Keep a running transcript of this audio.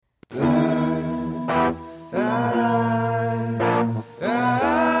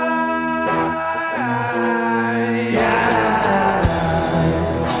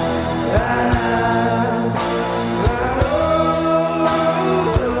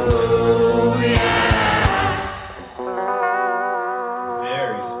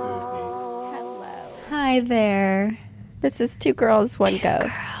This is Two Girls, One Ghost.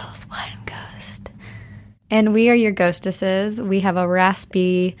 Two Girls, One Ghost. And we are your ghostesses. We have a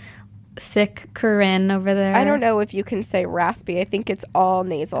raspy, sick Corinne over there. I don't know if you can say raspy. I think it's all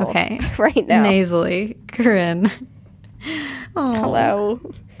nasal. Okay. Right now. Nasally. Corinne. Oh,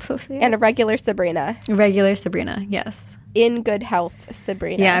 hello. So sad. And a regular Sabrina. Regular Sabrina, yes. In good health,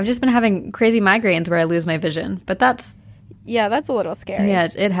 Sabrina. Yeah, I've just been having crazy migraines where I lose my vision. But that's... Yeah, that's a little scary. Yeah,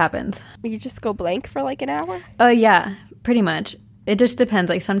 it happens. You just go blank for like an hour? Yeah, pretty much. It just depends.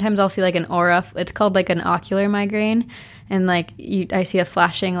 Like sometimes I'll see like an aura. It's called like an ocular migraine. And like I see a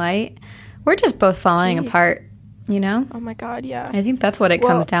flashing light. We're just both falling apart, you know? Oh my God, yeah. I think that's what it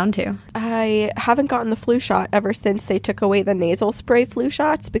comes down to. I haven't gotten the flu shot ever since they took away the nasal spray flu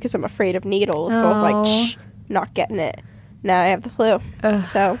shots because I'm afraid of needles. So I was like, shh, not getting it. Now I have the flu. Ugh.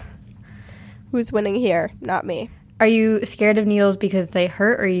 So who's winning here? Not me. Are you scared of needles because they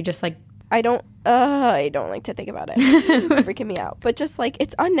hurt, or are you just like... I don't like to think about it. It's freaking me out. But just like,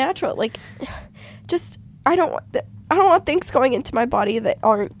 it's unnatural. Like, just, I don't want things going into my body that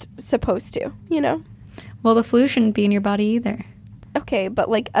aren't supposed to, you know? Well, the flu shouldn't be in your body either. Okay, but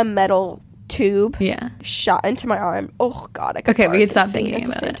like a metal tube shot into my arm. Oh God, I could we can barf stop and thinking faint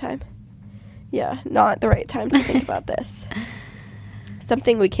about at the it. same time. Yeah, not the right time to think about this.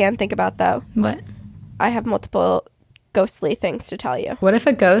 Something we can think about though. What? I have multiple ghostly things to tell you. What if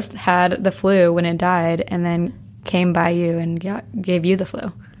a ghost had the flu when it died and then came by you and gave you the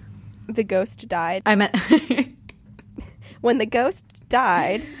flu? The ghost died. I meant... When the ghost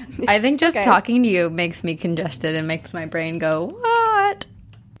died... I think just talking to you makes me congested and makes my brain go, what?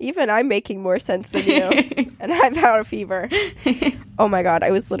 Even I'm making more sense than you. And I've had a fever. Oh my God,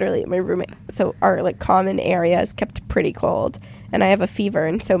 I was literally at my roommate. So our like common area is kept pretty cold. And I have a fever.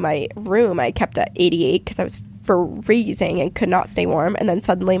 And so my room I kept at 88 because I was freezing and could not stay warm. And then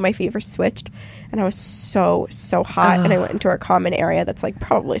suddenly my fever switched. And I was so hot. And I went into our common area that's like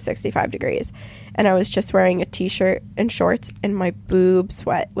probably 65 degrees. And I was just wearing a t-shirt and shorts, and my boob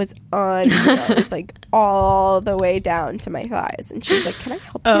sweat was unreal. It was like all the way down to my thighs. And she was like, "Can I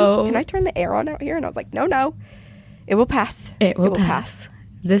help you? Can I turn the air on out here?" And I was like, "No, it will pass. It will pass.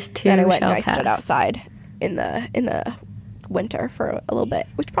 This too shall pass." And I went and I pass. stood outside in the winter for a little bit,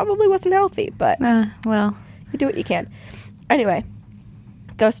 which probably wasn't healthy, but well, you do what you can. Anyway,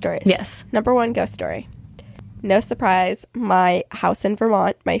 ghost stories. Yes. Number 1 ghost story. No surprise, my house in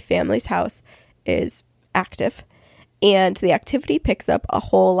Vermont, my family's house, is active, and the activity picks up a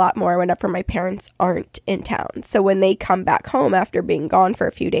whole lot more whenever my parents aren't in town. So when they come back home after being gone for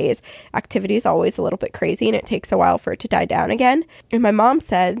a few days, activity is always a little bit crazy, and it takes a while for it to die down again. And my mom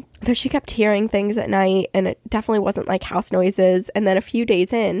said that she kept hearing things at night, and it definitely wasn't like house noises. And then a few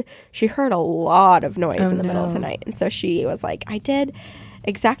days in, she heard a lot of noise in the middle of the night. And so she was like, "I did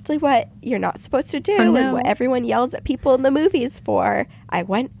exactly what you're not supposed to do and what everyone yells at people in the movies for. I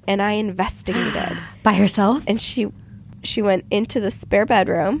went and I investigated." By herself? And she went into the spare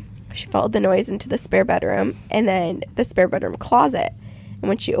bedroom. She followed the noise into the spare bedroom and then the spare bedroom closet. And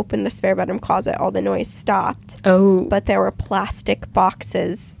when she opened the spare bedroom closet, all the noise stopped. Oh. But there were plastic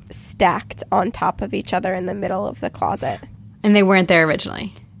boxes stacked on top of each other in the middle of the closet. And they weren't there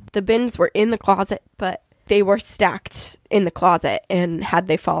originally? The bins were in the closet, but they were stacked in the closet, and had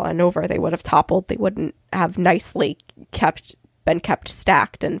they fallen over, they would have toppled. They wouldn't have nicely been kept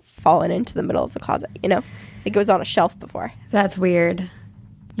stacked and fallen into the middle of the closet, you know? Like it was on a shelf before. That's weird.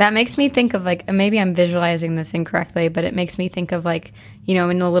 That makes me think of like, maybe I'm visualizing this incorrectly, but it makes me think of like, you know,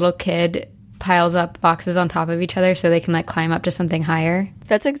 when the little kid piles up boxes on top of each other so they can like climb up to something higher.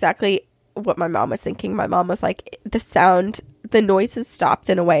 That's exactly what my mom was thinking. My mom was like, the noises stopped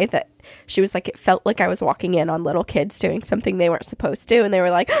in a way that she was like, it felt like I was walking in on little kids doing something they weren't supposed to. And they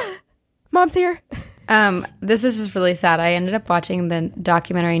were like, "Mom's here." This is just really sad. I ended up watching the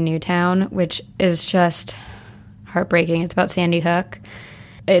documentary Newtown, which is just heartbreaking. It's about Sandy Hook.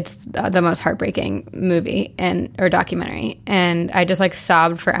 It's the most heartbreaking movie or documentary. And I just like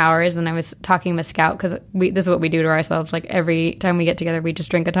sobbed for hours. And I was talking to Scout because this is what we do to ourselves. Like every time we get together, we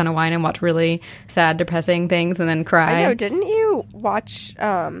just drink a ton of wine and watch really sad, depressing things and then cry. I know. Didn't you watch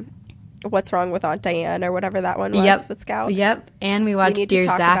What's Wrong with Aunt Diane or whatever that one was with Scout? Yep. And we watched Dear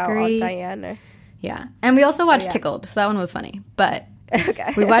Zachary. About Aunt Diane. Yeah. And we also watched Tickled. So that one was funny. But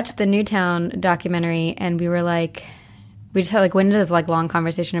we watched the Newtown documentary and we were like, we just had like went into this like long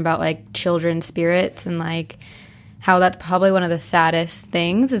conversation about like children's spirits and like how that's probably one of the saddest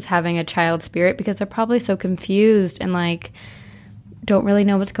things is having a child spirit because they're probably so confused and like don't really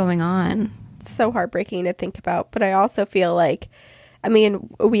know what's going on. It's so heartbreaking to think about. But I also feel like, I mean,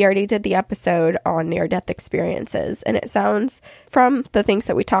 we already did the episode on near-death experiences, and it sounds from the things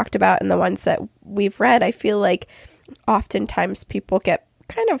that we talked about and the ones that we've read, I feel like oftentimes people get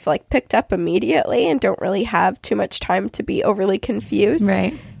kind of like picked up immediately and don't really have too much time to be overly confused.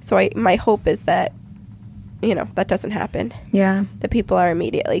 Right. So my hope is that, that doesn't happen. Yeah. That people are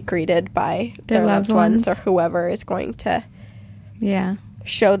immediately greeted by their loved ones or whoever is going to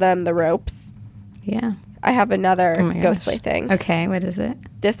show them the ropes. Yeah. I have another ghostly thing. Okay, what is it?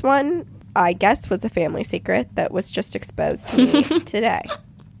 This one, I guess, was a family secret that was just exposed to me today.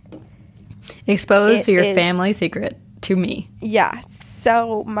 Exposed to your family secret to me. Yeah.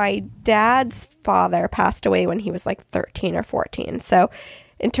 So my dad's father passed away when he was like 13 or 14. So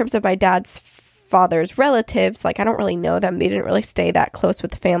in terms of my dad's father's relatives, like I don't really know them. They didn't really stay that close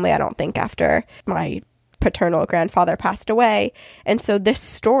with the family, I don't think, after my paternal grandfather passed away. And so this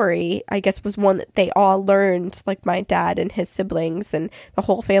story, I guess, was one that they all learned, like my dad and his siblings and the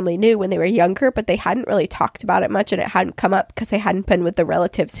whole family knew when they were younger, but they hadn't really talked about it much, and it hadn't come up because they hadn't been with the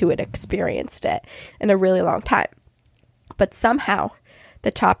relatives who had experienced it in a really long time. But somehow the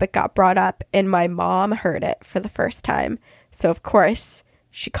topic got brought up and my mom heard it for the first time. So of course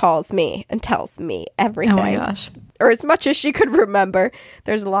she calls me and tells me everything. Oh my gosh. Or as much as she could remember.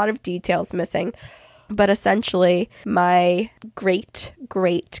 There's a lot of details missing. But essentially, my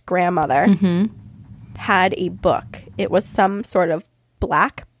great-great-grandmother had a book. It was some sort of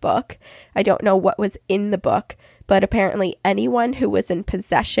black book. I don't know what was in the book, but apparently anyone who was in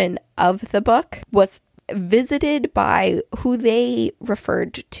possession of the book was visited by who they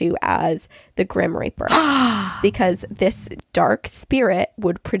referred to as the Grim Reaper. Because this dark spirit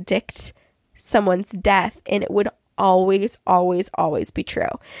would predict someone's death, and it would always be true.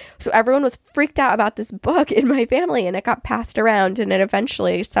 So everyone was freaked out about this book in my family, and it got passed around, and it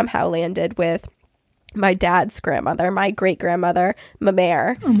eventually somehow landed with my dad's grandmother, my great-grandmother, my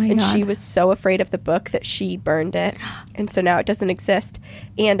mare. Oh my God. God. She was so afraid of the book that she burned it. And so now it doesn't exist.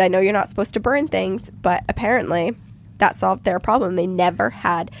 And I know you're not supposed to burn things, but apparently that solved their problem. They never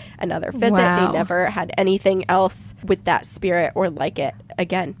had another visit. Wow. They never had anything else with that spirit or like it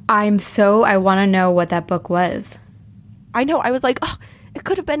again. I want to know what that book was. I know. I was like, oh, it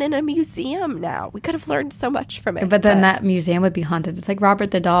could have been in a museum now. We could have learned so much from it. But then that museum would be haunted. It's like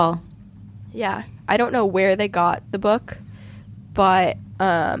Robert the Doll. Yeah. I don't know where they got the book, but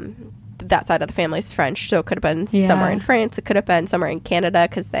that side of the family is French, so it could have been somewhere in France. It could have been somewhere in Canada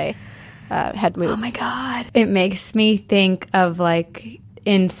because they had moved. Oh my God. It makes me think of like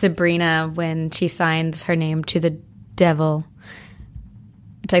in Sabrina when she signs her name to the devil.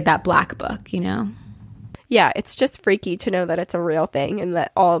 It's like that black book, Yeah, it's just freaky to know that it's a real thing and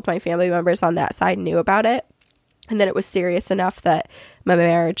that all of my family members on that side knew about it. And then it was serious enough that my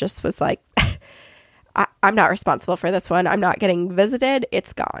mare just was like, I'm not responsible for this one. I'm not getting visited.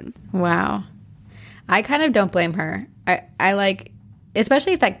 It's gone. Wow. I kind of don't blame her. I like,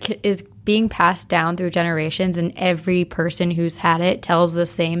 especially if that is being passed down through generations and every person who's had it tells the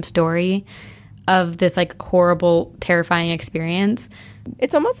same story of this like horrible, terrifying experience.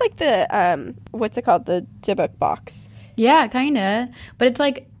 It's almost like the, what's it called? The Dybbuk box. Yeah, kind of. But it's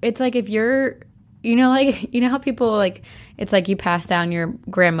like if you're, how people like, it's like you pass down your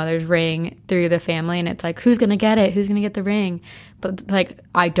grandmother's ring through the family and it's like, who's going to get it? Who's going to get the ring? But like,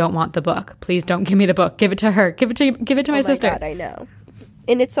 I don't want the book. Please don't give me the book. Give it to her. Give it to my sister. Oh my God, I know.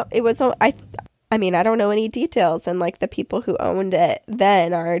 And I mean, I don't know any details, and like the people who owned it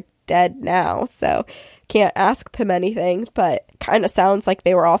then are dead now, so can't ask them anything, but kind of sounds like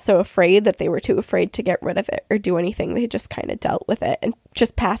they were also afraid that they were too afraid to get rid of it or do anything. They just kind of dealt with it and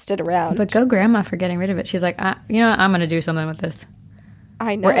just passed it around. But go grandma for getting rid of it. She's like, I'm going to do something with this.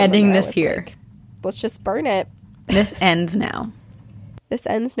 I know. We're ending this here. Like, let's just burn it. This ends now. This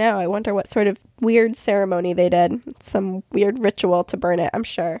ends now. I wonder what sort of weird ceremony they did. Some weird ritual to burn it, I'm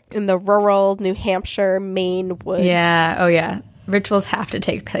sure. In the rural New Hampshire, Maine woods. Yeah. Oh, yeah. Rituals have to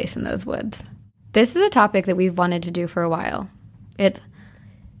take place in those woods. This is a topic that we've wanted to do for a while. It's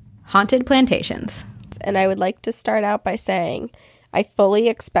haunted plantations. And I would like to start out by saying I fully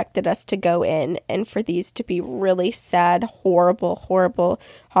expected us to go in and for these to be really sad, horrible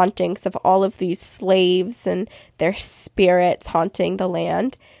hauntings of all of these slaves and their spirits haunting the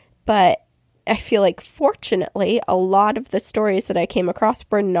land. But I feel like, fortunately, a lot of the stories that I came across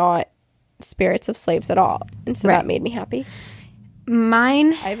were not spirits of slaves at all. And so that made me happy.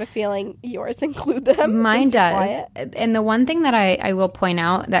 Mine, I have a feeling yours include them. Mine does. And the one thing that I will point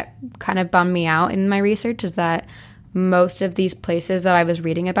out that kind of bummed me out in my research is that most of these places that I was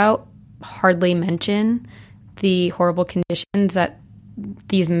reading about hardly mention the horrible conditions that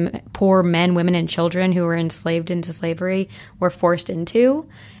these poor men, women, and children who were enslaved into slavery were forced into.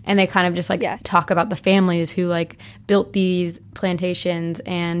 And they kind of just like talk about the families who like built these plantations.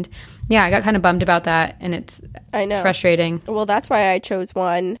 And yeah, I got kind of bummed about that, and it's frustrating. Well, that's why I chose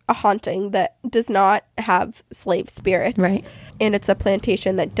a haunting that does not have slave spirits. Right. And it's a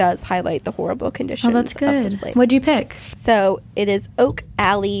plantation that does highlight the horrible conditions. Oh, that's good. Of the slaves. What'd you pick? So it is Oak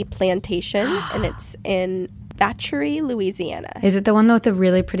Alley Plantation, and it's in Batchery, Louisiana. Is it the one with the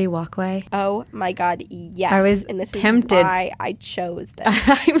really pretty walkway? Oh my God, yes. I was and this tempted. Is why I chose this.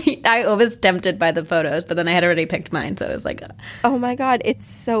 I mean, I was tempted by the photos, but then I had already picked mine, so it was like, oh my God, it's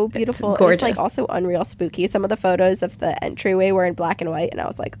so beautiful. It's gorgeous. And it's like also unreal spooky. Some of the photos of the entryway were in black and white, and I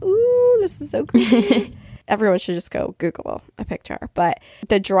was like, ooh, this is so creepy. Everyone should just go Google a picture. But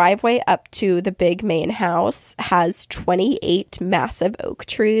the driveway up to the big main house has 28 massive oak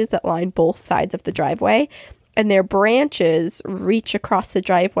trees that line both sides of the driveway. And their branches reach across the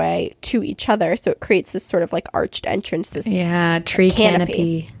driveway to each other. So it creates this sort of like arched entrance, this tree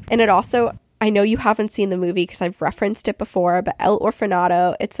canopy. And it also, I know you haven't seen the movie because I've referenced it before, but El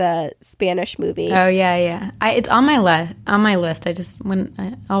Orfanato, it's a Spanish movie. Oh, yeah. It's on my list.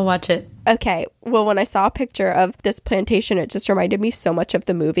 I'll watch it. Okay. Well, when I saw a picture of this plantation, it just reminded me so much of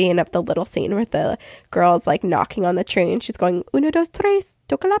the movie and of the little scene where the girl's like knocking on the tree and she's going, uno, dos, tres,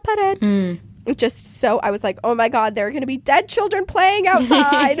 toca la pared. Just so, I was like, oh my God, there are going to be dead children playing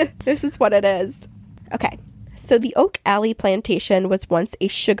outside. This is what it is. Okay. So the Oak Alley Plantation was once a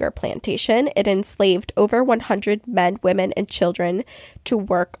sugar plantation. It enslaved over 100 men, women, and children to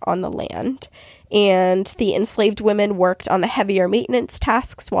work on the land. And the enslaved women worked on the heavier maintenance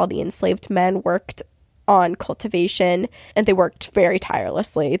tasks while the enslaved men worked on cultivation, and they worked very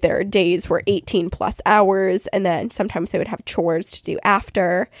tirelessly. Their days were 18 plus hours, and then sometimes they would have chores to do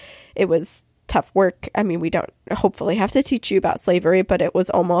after. It was tough work. I mean, we don't hopefully have to teach you about slavery, but it was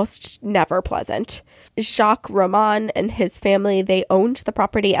almost never pleasant. Jacques Roman and his family, they owned the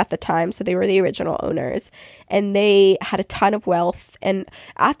property at the time, so they were the original owners, and they had a ton of wealth. And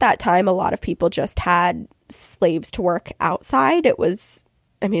at that time, a lot of people just had slaves to work outside. It was,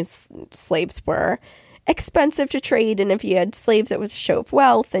 I mean, slaves were expensive to trade, and if you had slaves, it was a show of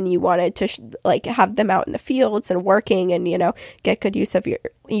wealth, and you wanted to have them out in the fields and working and, get good use of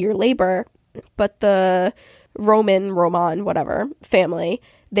your labor. But the Roman family,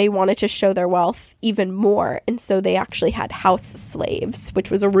 they wanted to show their wealth even more. And so they actually had house slaves,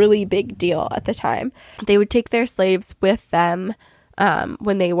 which was a really big deal at the time. They would take their slaves with them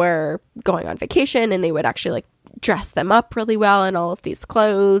when they were going on vacation, and they would actually dress them up really well in all of these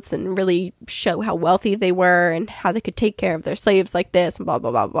clothes and really show how wealthy they were and how they could take care of their slaves like this and blah,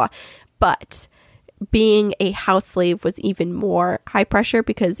 blah, blah, blah. But being a house slave was even more high pressure,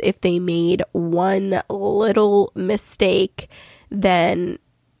 because if they made one little mistake, then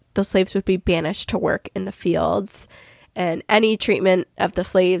the slaves would be banished to work in the fields, and any treatment of the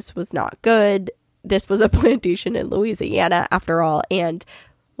slaves was not good. This was a plantation in Louisiana, after all, and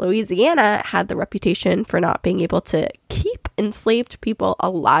Louisiana had the reputation for not being able to keep enslaved people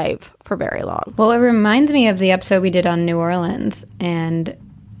alive for very long. Well, it reminds me of the episode we did on New Orleans, and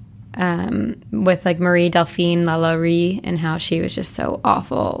with Marie Delphine Lalaurie, and how she was just so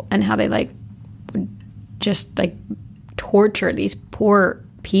awful, and how they would just torture these poor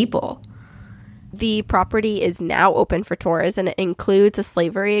people. The property is now open for tours, and it includes a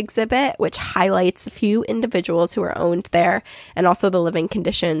slavery exhibit which highlights a few individuals who were owned there, and also the living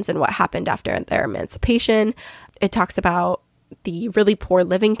conditions and what happened after their emancipation. It talks about the really poor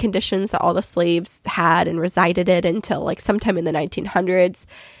living conditions that all the slaves had and resided in until sometime in the 1900s.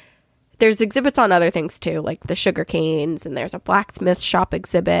 There's exhibits on other things too, like the sugar canes, and there's a blacksmith shop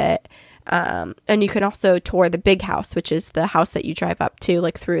exhibit. And you can also tour the big house, which is the house that you drive up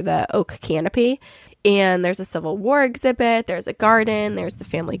to, through the oak canopy. And there's a Civil War exhibit. There's a garden. There's the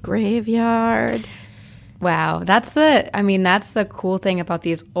family graveyard. Wow. That's the cool thing about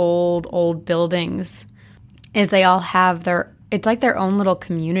these old buildings, is they all have it's like their own little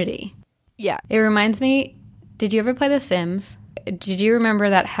community. Yeah. It reminds me, did you ever play The Sims? Did you remember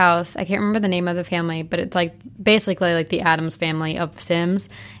that house? I can't remember the name of the family, but it's basically the Addams family of Sims.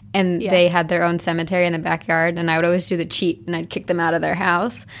 And they had their own cemetery in the backyard, and I would always do the cheat, and I'd kick them out of their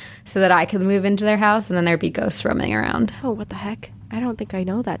house so that I could move into their house, and then there'd be ghosts roaming around. Oh, what the heck? I don't think I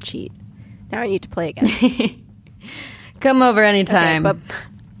know that cheat. Now I need to play again. Come over anytime. Okay,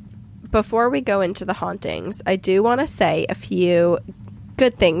 but before we go into the hauntings, I do want to say a few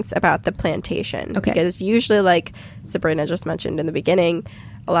good things about the plantation. Okay. Because usually, Sabrina just mentioned in the beginning,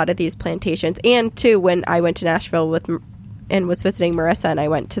 a lot of these plantations, and too, when I went to Nashville with and was visiting Marissa, and I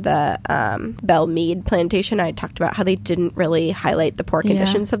went to the Belle Meade plantation. I talked about how they didn't really highlight the poor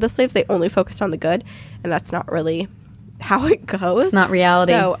conditions of the slaves. They only focused on the good, and that's not really how it goes. It's not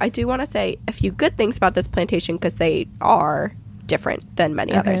reality. So I do want to say a few good things about this plantation because they are different than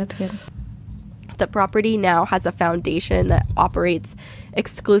many others. That's good. The property now has a foundation that operates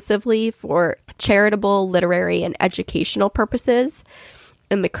exclusively for charitable, literary, and educational purposes.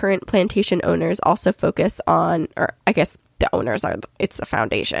 And the current plantation owners also focus on, or I guess the owners are, it's the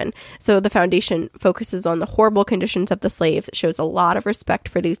foundation. So the foundation focuses on the horrible conditions of the slaves. It shows a lot of respect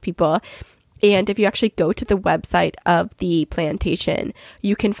for these people. And if you actually go to the website of the plantation,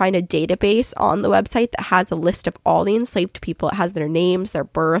 you can find a database on the website that has a list of all the enslaved people. It has their names, their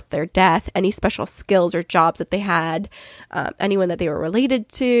birth, their death, any special skills or jobs that they had, anyone that they were related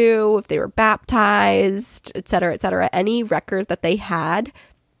to, if they were baptized, et cetera, any record that they had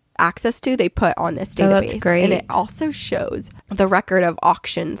access to, they put on this database. Oh, that's great. And it also shows the record of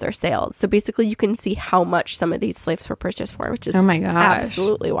auctions or sales. So basically you can see how much some of these slaves were purchased for, which is oh my gosh,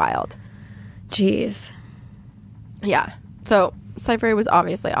 absolutely wild. Jeez. Yeah. So slavery was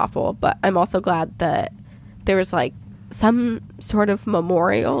obviously awful, but I'm also glad that there was like some sort of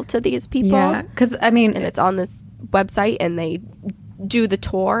memorial to these people. Yeah, because I mean, and it's on this website, and they do the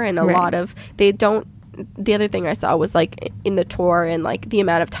tour, and a Right. lot of they don't. The other thing I saw was like in the tour and like the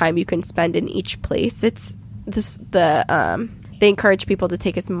amount of time you can spend in each place. It's this they encourage people to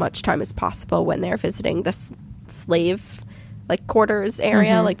take as much time as possible when they're visiting this slave like quarters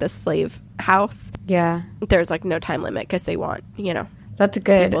area, like the slave house. yeah, There's like no time limit because they want, you know, that's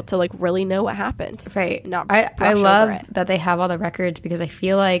good. people to like really know what happened. Right. Not I brush over love it. that they have all the records because I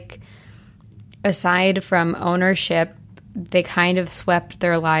feel like aside from ownership, they kind of swept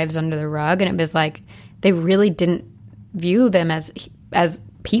their lives under the rug, and it was like they really didn't view them as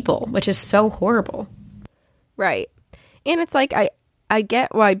people, which is so horrible. Right. And it's like I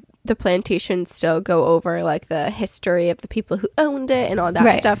get why the plantations still go over like the history of the people who owned it and all that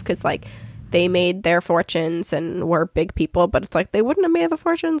Right. stuff, because like they made their fortunes and were big people, but it's like they wouldn't have made the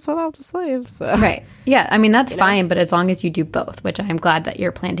fortunes without the slaves. So. Right. Yeah. I mean, that's fine, but as long as you do both, which I'm glad that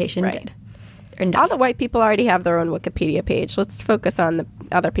your plantation Right. did. And All does. the white people already have their own Wikipedia page. Let's focus on the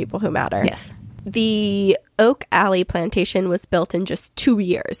other people who matter. Yes. The Oak Alley plantation was built in just 2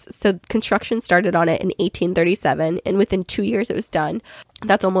 years. So construction started on it in 1837, and within 2 years it was done.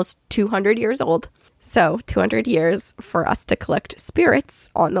 That's almost 200 years old. So 200 years for us to collect spirits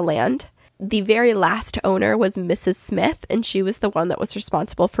on the land. The very last owner was Mrs. Smith, and she was the one that was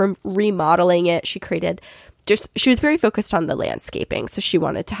responsible for remodeling it. She was very focused on the landscaping. So she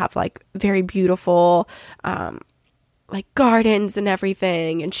wanted to have like very beautiful, like gardens and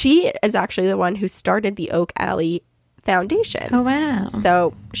everything. And she is actually the one who started the Oak Alley Foundation. Oh, wow.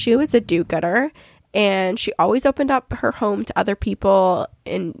 So she was a do-gooder, and she always opened up her home to other people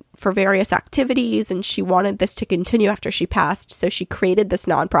for various activities, and she wanted this to continue after she passed. So she created this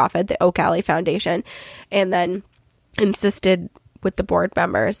nonprofit, the Oak Alley Foundation, and then insisted with the board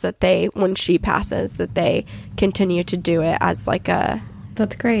members that when she passes, that they continue to do it as like a,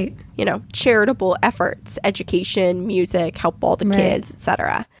 That's great. you know, charitable efforts, education, music, help all the Right. kids,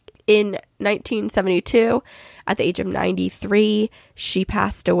 etc. In 1972, at the age of 93, she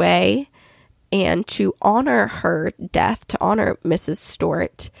passed away. And to honor her death, to honor Mrs.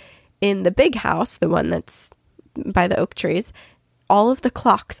 Stewart, in the big house, the one that's by the oak trees, all of the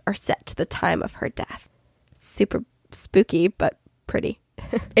clocks are set to the time of her death. Super spooky, but pretty.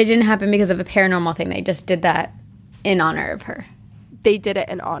 It didn't happen because of a paranormal thing. They just did that in honor of her. They did it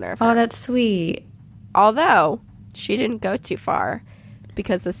in honor of her. Oh, that's sweet. Although she didn't go too far,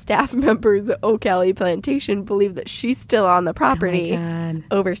 because the staff members at Oak Alley Plantation believe that she's still on the property God.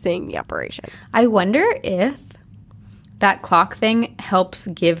 overseeing the operation. I wonder if that clock thing helps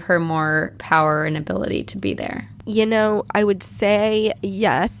give her more power and ability to be there. You know, I would say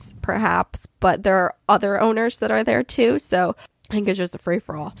yes, perhaps, but there are other owners that are there too, so I think it's just a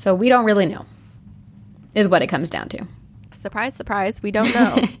free-for-all. So we don't really know, is what it comes down to. Surprise, surprise, we don't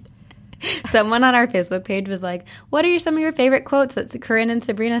know. Someone on our Facebook page was like, what are some of your favorite quotes that Corinne and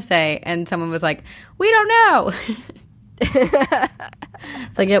Sabrina say? And someone was like, we don't know.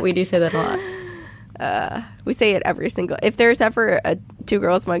 It's like, yeah, we do say that a lot. We say it every single... If there's ever a Two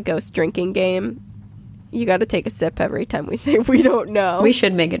Girls, One Ghost drinking game, you got to take a sip every time we say we don't know. We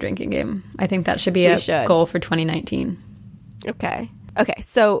should make a drinking game. I think that should be a goal for 2019. Okay. Okay,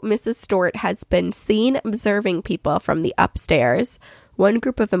 so Mrs. Stewart has been seen observing people from the upstairs. One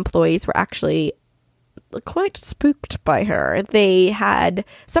group of employees were actually quite spooked by her. They had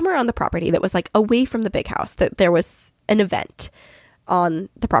somewhere on the property that was like away from the big house, that there was an event on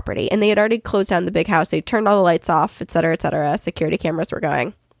the property. And they had already closed down the big house. They turned all the lights off, et cetera, et cetera. Security cameras were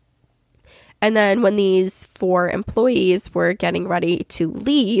going. And then when these 4 employees were getting ready to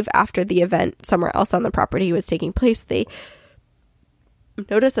leave after the event somewhere else on the property was taking place, they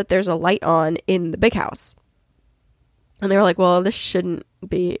noticed that there's a light on in the big house. And they were like, well, this shouldn't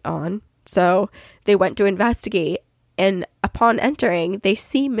be on. So they went to investigate. And upon entering, they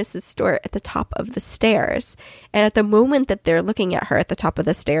see Mrs. Stewart at the top of the stairs. And at the moment that they're looking at her at the top of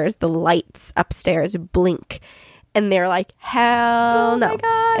the stairs, the lights upstairs blink. And they're like, hell no. My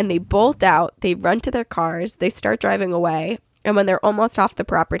God. And they bolt out. They run to their cars. They start driving away. And when they're almost off the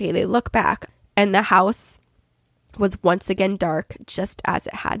property, they look back. And the house was once again dark, just as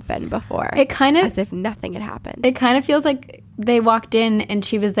it had been before. It kind of... as if nothing had happened. It kind of feels like they walked in and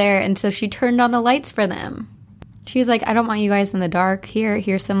she was there. And so she turned on the lights for them. She was like, I don't want you guys in the dark.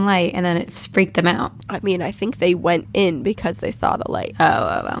 Here's some light. And then it freaked them out. I mean, I think they went in because they saw the light.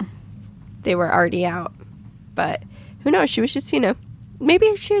 Oh. They were already out. But who knows? She was just,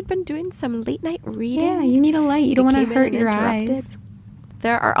 maybe she had been doing some late night reading. Yeah, you need a light. You don't want to hurt your interrupted. eyes.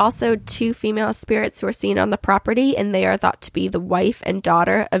 There are also 2 female spirits who are seen on the property, and they are thought to be the wife and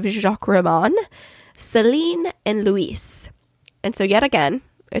daughter of Jacques Ramon, Celine and Louise. And so yet again,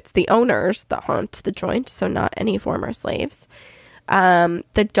 it's the owners that haunt the joint, so not any former slaves.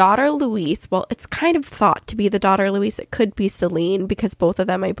 The daughter Louise, well, it's kind of thought to be the daughter Louise. It could be Celine because both of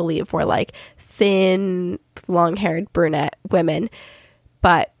them, I believe, were like thin, long-haired brunette women.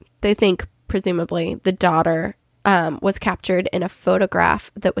 But they think, presumably, the daughter was captured in a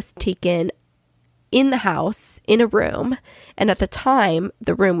photograph that was taken in the house, in a room. And at the time,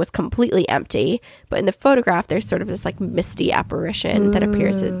 the room was completely empty. But in the photograph, there's sort of this like misty apparition that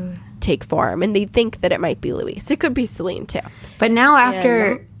appears to take form. And they think that it might be Louise. It could be Celine, too. But now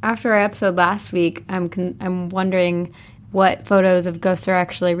after our episode last week, I'm wondering what photos of ghosts are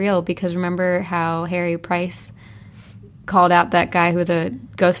actually real. Because remember how Harry Price called out that guy who was a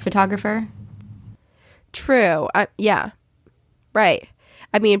ghost photographer? True. Yeah. Right.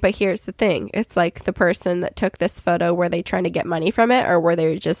 I mean, but here's the thing. It's like the person that took this photo, were they trying to get money from it, or were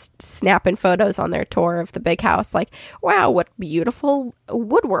they just snapping photos on their tour of the big house? Like, wow, what beautiful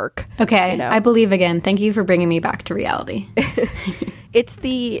woodwork. Okay, I believe again. Thank you for bringing me back to reality. It's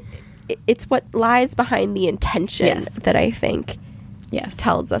what lies behind the intention that I think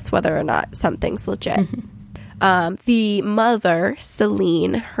tells us whether or not something's legit. Mm-hmm. The mother,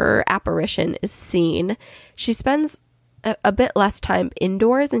 Celine, her apparition is seen. She spends a bit less time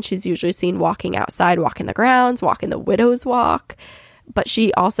indoors, and she's usually seen walking outside, walking the grounds, walking the widow's walk. But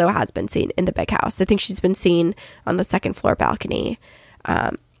she also has been seen in the big house. I think she's been seen on the second floor balcony.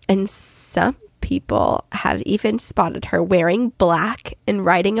 And some people have even spotted her wearing black and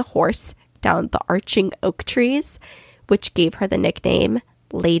riding a horse down the arching oak trees, which gave her the nickname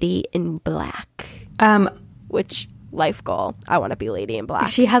Lady in Black. Which... life goal. I want to be Lady in Black.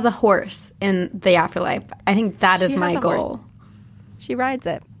 She has a horse in the afterlife. I think that is my goal. Horse. She rides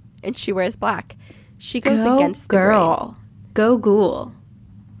it, and she wears black. She goes against the girl. Go ghoul.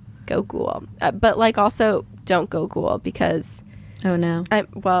 Go ghoul. But like also don't go ghoul because oh no.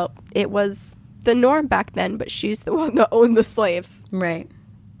 It was the norm back then, but she's the one that owned the slaves. Right.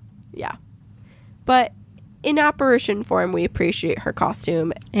 Yeah. But in apparition form, we appreciate her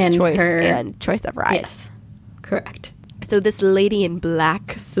costume and choice of ride. Yes. Correct. So this Lady in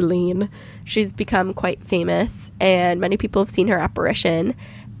Black, Celine, she's become quite famous, and many people have seen her apparition.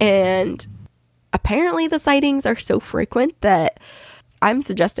 And apparently the sightings are so frequent that I'm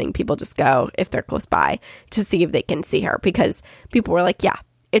suggesting people just go, if they're close by, to see if they can see her. Because people were like, yeah,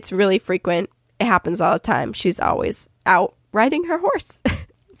 it's really frequent. It happens all the time. She's always out riding her horse.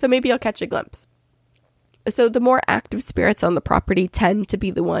 So maybe you'll catch a glimpse. So the more active spirits on the property tend to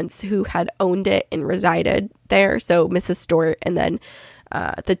be the ones who had owned it and resided there. So Mrs. Stewart and then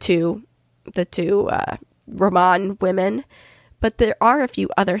the two Ramon women. But there are a few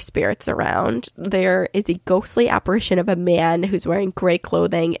other spirits around. There is a ghostly apparition of a man who's wearing gray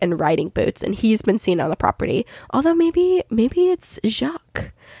clothing and riding boots, and he's been seen on the property. Although maybe it's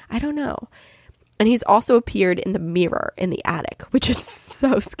Jacques. I don't know. And he's also appeared in the mirror in the attic, which is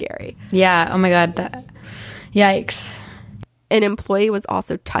so scary. Yeah. Oh my God. Yikes. An employee was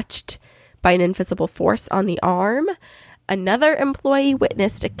also touched by an invisible force on the arm. Another employee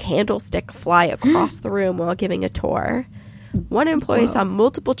witnessed a candlestick fly across the room while giving a tour. One employee saw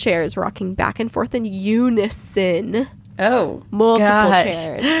multiple chairs rocking back and forth in unison. Oh, multiple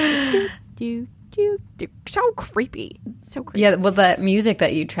chairs. So creepy. So creepy. Yeah, well, that music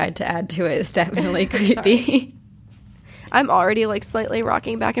that you tried to add to it is definitely creepy. I'm already like slightly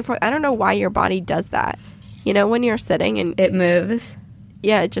rocking back and forth. I don't know why your body does that. You know, when you're sitting and it moves.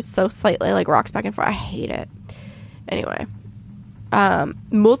 Yeah, it just so slightly like rocks back and forth. I hate it. Anyway,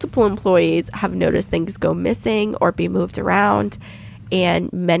 multiple employees have noticed things go missing or be moved around,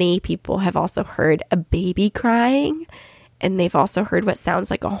 and many people have also heard a baby crying, and they've also heard what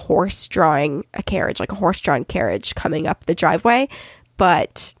sounds like a horse drawing a carriage, like a horse-drawn carriage coming up the driveway,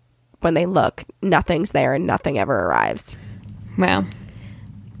 but when they look, nothing's there and nothing ever arrives. Wow.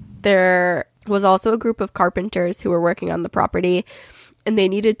 There was also a group of carpenters who were working on the property, and they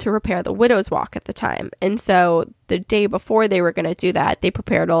needed to repair the widow's walk at the time. And so the day before they were going to do that, they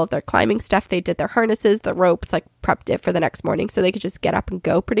prepared all of their climbing stuff. They did their harnesses, the ropes, like prepped it for the next morning so they could just get up and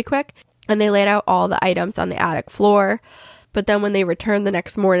go pretty quick. And they laid out all the items on the attic floor. But then when they returned the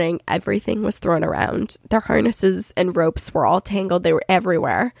next morning, everything was thrown around. Their harnesses and ropes were all tangled. They were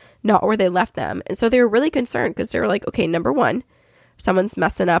everywhere, not where they left them. And so they were really concerned because they were like, okay, number one, someone's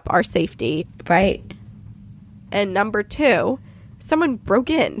messing up our safety. Right. And number two, someone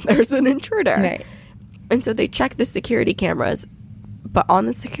broke in. There's an intruder. Right. And so they checked the security cameras. But on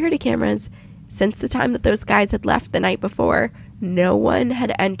the security cameras, since the time that those guys had left the night before, no one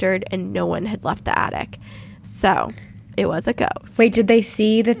had entered and no one had left the attic. So it was a ghost. Wait, did they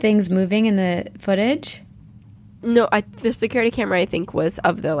see the things moving in the footage? No, the security camera, I think, was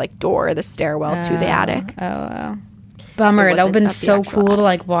of the like door, the stairwell to the attic. Oh. Bummer. It would have been so cool to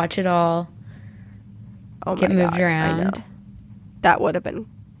like watch it all get moved around. I know. That would have been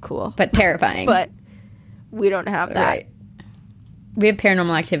cool. But terrifying. But we don't have that. Right. We have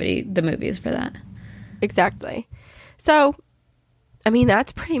Paranormal Activity, the movies, for that. Exactly. So, I mean,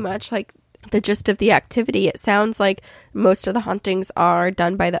 that's pretty much like the gist of the activity. It sounds like most of the hauntings are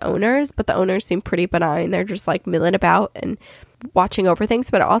done by the owners, but the owners seem pretty benign. They're just like milling about and watching over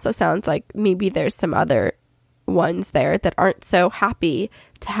things. But it also sounds like maybe there's some other ones there that aren't so happy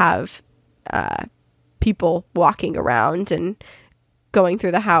to have people walking around and going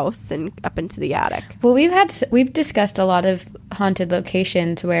through the house and up into the attic. Well, we've discussed a lot of haunted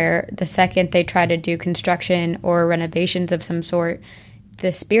locations where the second they try to do construction or renovations of some sort,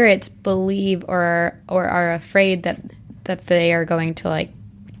 the spirits believe or are afraid that they are going to like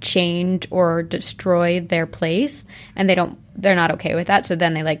change or destroy their place, and they're not okay with that. So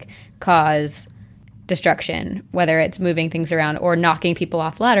then they like cause destruction, whether it's moving things around or knocking people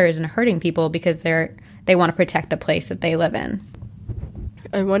off ladders and hurting people because they want to protect the place that they live in.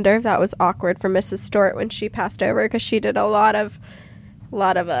 I wonder if that was awkward for Mrs. Stewart when she passed over, because she did a lot of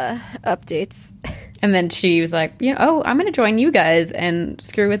updates. And then she was like, oh, I'm going to join you guys and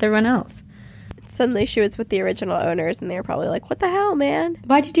screw with everyone else. Suddenly she was with the original owners, and they were probably like, what the hell, man?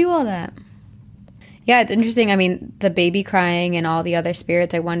 Why'd you do all that? Yeah, it's interesting. I mean, the baby crying and all the other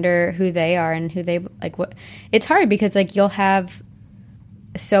spirits, I wonder who they are and who they, like, what. It's hard because, like, you'll have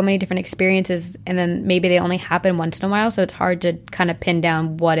so many different experiences, and then maybe they only happen once in a while, so it's hard to kind of pin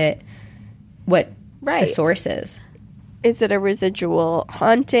down what the source is. Is it a residual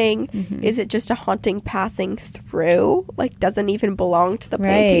haunting? Mm-hmm. Is it just a haunting passing through? Like, doesn't even belong to the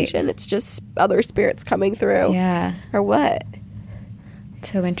plantation. It's just other spirits coming through. Yeah. Or what?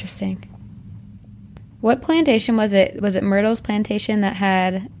 So interesting. What plantation was it? Was it Myrtle's plantation that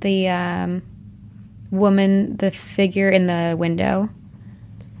had the woman, the figure in the window?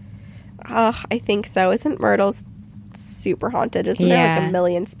 I think so. Isn't Myrtle's super haunted? Isn't there like a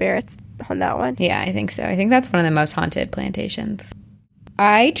million spirits on that one? Yeah, I think so. I think that's one of the most haunted plantations.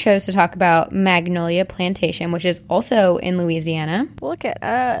 I chose to talk about Magnolia Plantation, which is also in Louisiana. Look at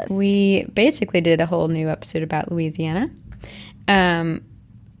us. We basically did a whole new episode about Louisiana.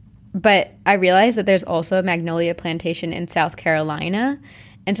 But I realized that there's also a Magnolia Plantation in South Carolina.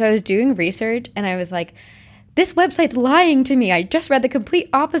 And so I was doing research, and I was like, this website's lying to me. I just read the complete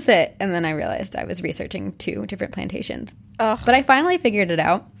opposite. And then I realized I was researching 2 different plantations. Ugh. But I finally figured it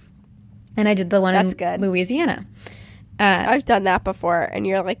out. And I did the one That's in good. Louisiana. I've done that before. And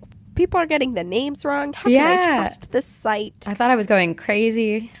you're like, people are getting the names wrong. How can I trust this site? I thought I was going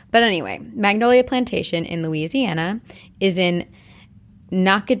crazy. But anyway, Magnolia Plantation in Louisiana is in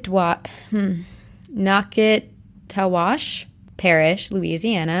Nakatawash Parish,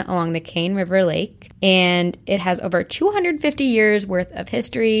 Louisiana, along the Cane River Lake. And it has over 250 years worth of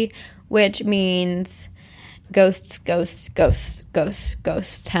history, which means ghosts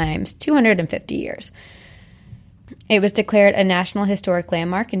times 250 years. It was declared a National Historic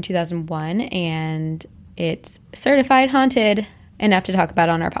Landmark in 2001, and it's certified haunted enough to talk about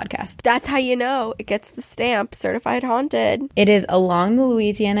on our podcast. That's how you know it gets the stamp, certified haunted. It is along the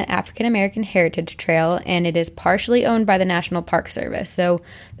Louisiana African American Heritage Trail, and it is partially owned by the National Park Service. So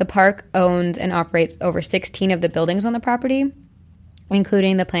the park owns and operates over 16 of the buildings on the property,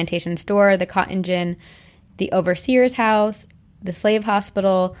 including the plantation store, the cotton gin, the overseer's house, the slave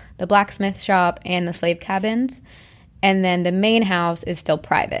hospital, the blacksmith shop, and the slave cabins. And then the main house is still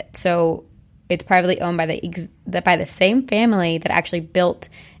private. So it's privately owned by the same family that actually built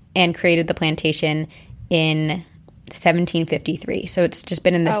and created the plantation in 1753. So it's just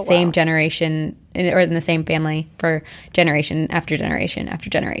been in the same generation, or in the same family for generation after generation after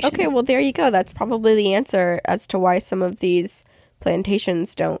generation. Okay, well, there you go. That's probably the answer as to why some of these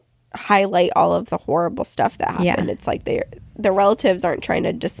plantations don't highlight all of the horrible stuff that happened. Yeah. It's like the relatives aren't trying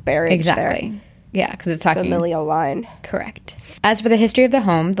to disparage their because it's talking familial line. Correct. As for the history of the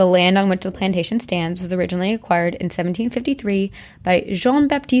home, the land on which the plantation stands was originally acquired in 1753 by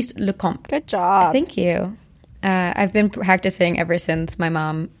Jean-Baptiste Lecomte. Good job. Thank you. I've been practicing ever since my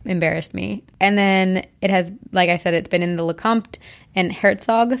mom embarrassed me. And then it has, like I said, it's been in the Lecomte and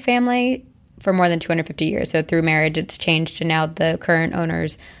Herzog family for more than 250 years. So through marriage, it's changed to now the current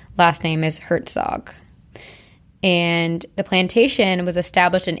owner's last name is Herzog. And the plantation was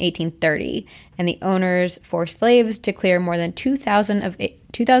established in 1830, and the owners forced slaves to clear more than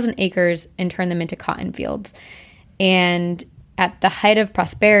 2,000 acres and turn them into cotton fields. And at the height of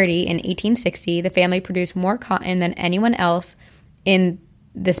prosperity in 1860, the family produced more cotton than anyone else in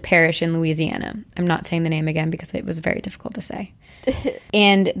this parish in Louisiana. I'm not saying the name again because it was very difficult to say.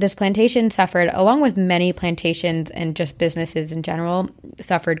 And this plantation suffered, along with many plantations and just businesses in general,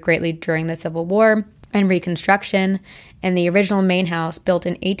 suffered greatly during the Civil War and Reconstruction. And the original main house, built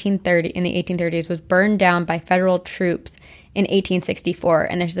in the 1830s, was burned down by federal troops in 1864.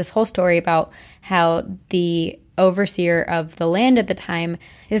 And there's this whole story about how the overseer of the land at the time,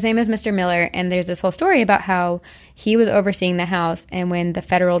 his name is Mr. Miller, and there's this whole story about how he was overseeing the house, and when the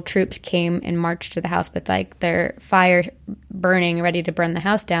federal troops came and marched to the house with like their fire burning, ready to burn the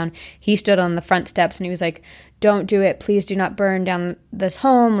house down, he stood on the front steps and he was like, "Don't do it, please do not burn down this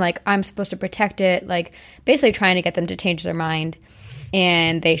home, like I'm supposed to protect it," like basically trying to get them to change their mind.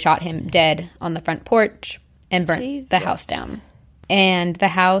 And they shot him dead on the front porch and burnt the house down. And the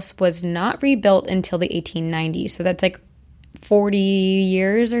house was not rebuilt until the 1890s. So that's like 40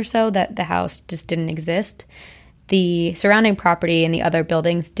 years or so that the house just didn't exist. The surrounding property and the other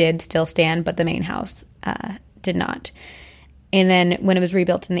buildings did still stand, but the main house did not. And then when it was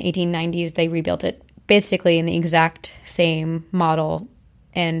rebuilt in the 1890s, they rebuilt it basically in the exact same model,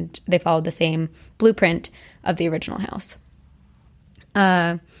 and they followed the same blueprint of the original house.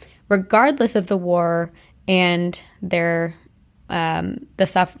 Regardless of the war and their the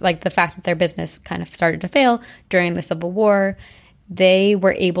stuff, like the fact that their business kind of started to fail during the Civil War, they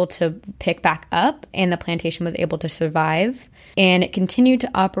were able to pick back up, and the plantation was able to survive. And it continued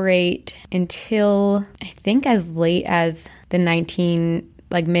to operate until I think as late as the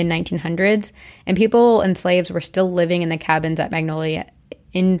mid-1900s. And people and slaves were still living in the cabins at Magnolia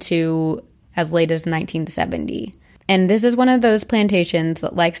into as late as 1970. And this is one of those plantations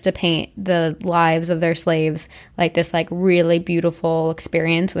that likes to paint the lives of their slaves like this like really beautiful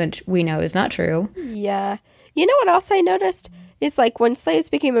experience, which we know is not true. Yeah. You know what else I noticed? Is like when slaves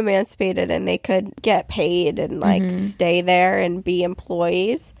became emancipated and they could get paid and like stay there and be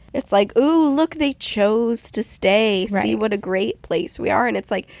employees, it's like, ooh, look, they chose to stay. Right. See what a great place we are. And it's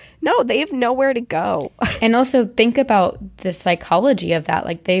like, no, they have nowhere to go. And also think about the psychology of that.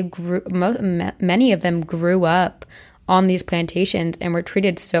 Like many of them grew up on these plantations and were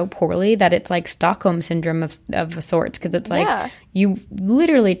treated so poorly that it's like Stockholm syndrome of sorts, because it's like, you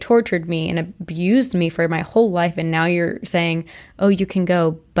literally tortured me and abused me for my whole life, and now you're saying, oh, you can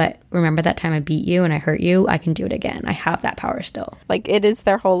go, but remember that time I beat you and I hurt you? I can do it again. I have that power still. Like, it is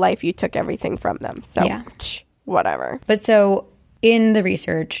their whole life. You took everything from them. So, whatever. But so, in the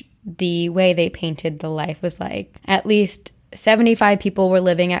research, the way they painted the life was like, at least 75 people were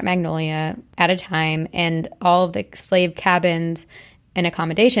living at Magnolia at a time, and all of the slave cabins and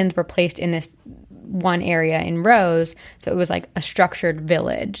accommodations were placed in this one area in rows. So it was like a structured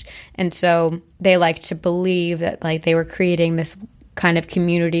village. And so they like to believe that like they were creating this kind of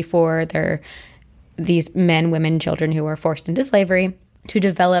community for these men, women, children who were forced into slavery to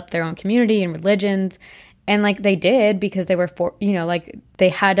develop their own community and religions. And like they did, because they were like they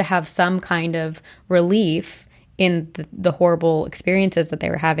had to have some kind of relief in the horrible experiences that they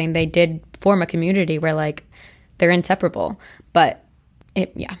were having. They did form a community where like they're inseparable, but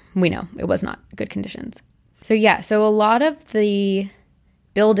we know it was not good conditions. So a lot of the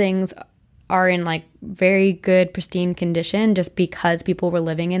buildings are in like very good pristine condition just because people were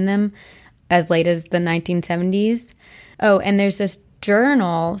living in them as late as the 1970s. Oh, and there's this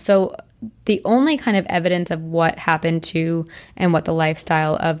journal. So the only kind of evidence of what happened to and what the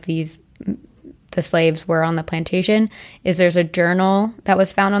lifestyle of the slaves were on the plantation is there's a journal that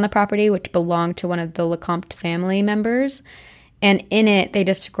was found on the property which belonged to one of the Lecomte family members, And in it, they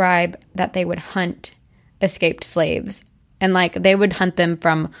describe that they would hunt escaped slaves. And, like, they would hunt them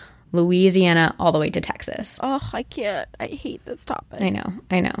from Louisiana all the way to Texas. Oh, I can't. I hate this topic. I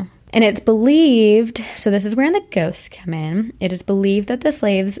know. And it's believed, so this is where the ghosts come in. It is believed that the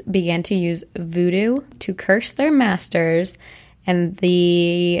slaves began to use voodoo to curse their masters, and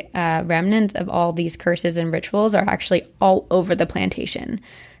the remnants of all these curses and rituals are actually all over the plantation.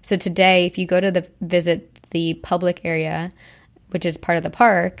 So today, if you go to visit the public area, which is part of the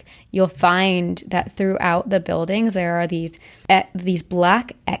park, you'll find that throughout the buildings there are these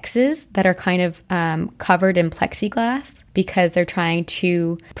black X's that are kind of covered in plexiglass because they're trying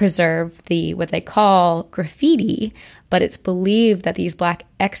to preserve what they call graffiti, but it's believed that these black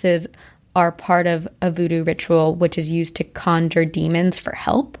X's are part of a voodoo ritual which is used to conjure demons for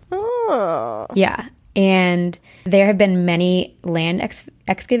help. Oh. Yeah. And there have been many land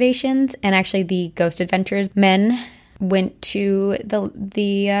excavations, and actually the Ghost Adventures men went to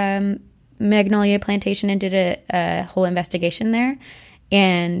the Magnolia Plantation and did a whole investigation there.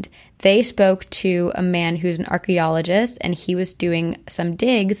 And they spoke to a man who's an archaeologist, and he was doing some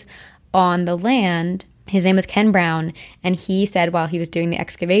digs on the land. His name was Ken Brown, and he said while he was doing the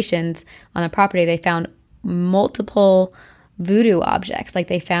excavations on the property, they found multiple voodoo objects. Like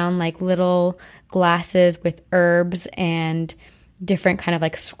they found like little glasses with herbs and different kind of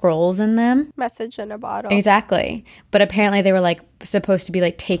like scrolls in them. Message in a bottle. Exactly. But apparently they were like supposed to be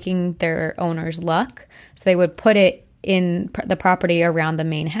like taking their owner's luck. So they would put it in the property around the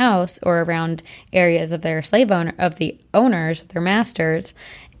main house or around areas of their the owners, their masters,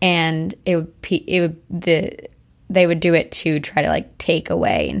 and they would do it to try to like take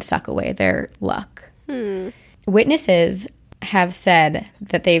away and suck away their luck. Witnesses have said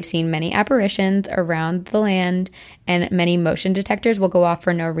that they've seen many apparitions around the land, and many motion detectors will go off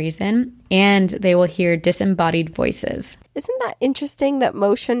for no reason, and they will hear disembodied voices. Isn't that interesting that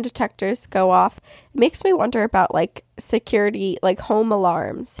motion detectors go off? It makes me wonder about like security, like home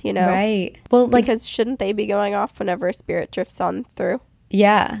alarms, you know? Right. Well, like, because shouldn't they be going off whenever a spirit drifts on through?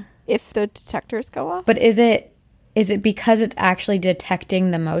 Yeah. If the detectors go off? But is it because it's actually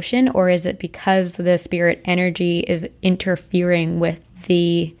detecting the motion, or is it because the spirit energy is interfering with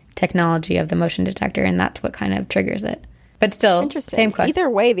the technology of the motion detector, and that's what kind of triggers it? But still, interesting. Same question. Either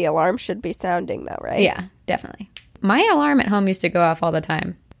way, the alarm should be sounding though, right? Yeah, definitely. My alarm at home used to go off all the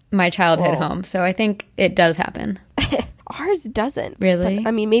time. My childhood home. So I think it does happen. Ours doesn't. Really? But,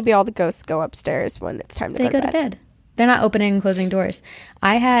 I mean, maybe all the ghosts go upstairs when it's time to They go to bed. They're not opening and closing doors.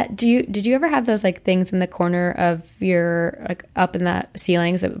 Did you ever have those like things in the corner of your, like up in the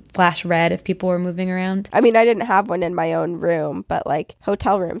ceilings that would flash red if people were moving around? I mean, I didn't have one in my own room, but like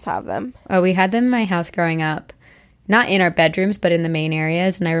hotel rooms have them. Oh, we had them in my house growing up. Not in our bedrooms, but in the main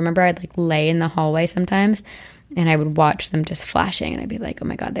areas. And I remember I'd like lay in the hallway sometimes and I would watch them just flashing and I'd be like, oh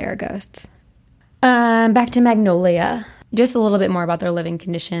my God, there are ghosts. Back to Magnolia. Just a little bit more about their living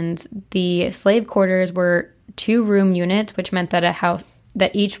conditions. The slave quarters were 2-room units, which meant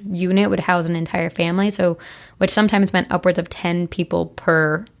that each unit would house an entire family, so which sometimes meant upwards of 10 people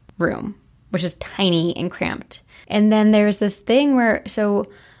per room, which is tiny and cramped. And then there's this thing where, so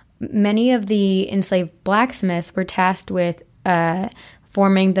many of the enslaved blacksmiths were tasked with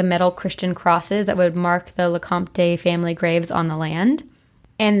forming the metal Christian crosses that would mark the Lecompte family graves on the land.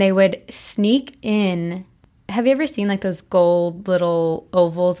 And they would sneak in. Have you ever seen like those gold little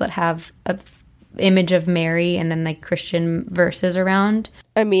ovals that have a image of Mary and then like Christian verses around?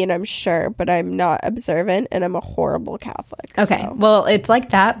 I mean, I'm sure, but I'm not observant and I'm a horrible Catholic. Okay. So. Well, it's like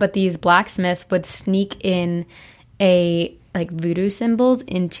that, but these blacksmiths would sneak in like voodoo symbols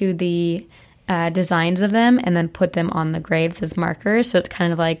into the designs of them and then put them on the graves as markers. So it's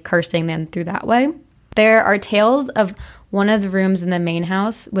kind of like cursing them through that way. There are tales of one of the rooms in the main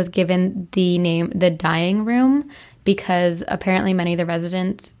house was given the name the dying room because apparently many of the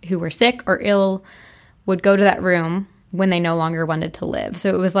residents who were sick or ill would go to that room when they no longer wanted to live.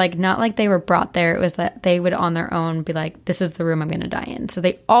 So it was like not like they were brought there. It was that they would on their own be like, this is the room I'm going to die in. So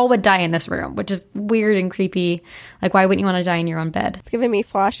they all would die in this room, which is weird and creepy. Like, why wouldn't you want to die in your own bed? It's giving me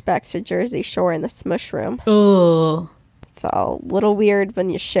flashbacks to Jersey Shore in the Smush Room. Oh. It's a little weird when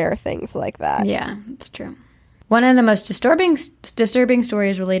you share things like that. Yeah, it's true. One of the most disturbing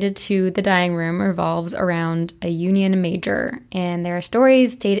stories related to the dying room revolves around a Union major, and there are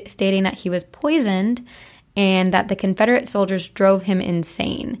stories stating that he was poisoned and that the Confederate soldiers drove him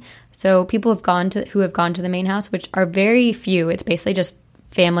insane. So people who have gone to the main house, which are very few, it's basically just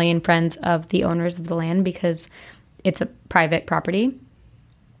family and friends of the owners of the land because it's a private property.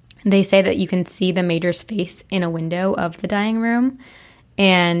 They say that you can see the major's face in a window of the dying room.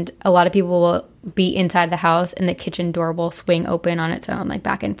 And a lot of people will be inside the house and the kitchen door will swing open on its own, like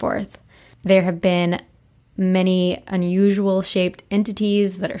back and forth. There have been many unusual shaped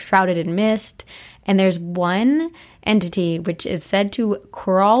entities that are shrouded in mist. And there's one entity which is said to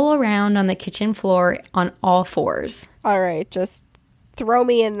crawl around on the kitchen floor on all fours. All right, just throw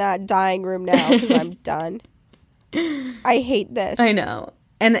me in that dying room now because I'm done. I hate this. I know.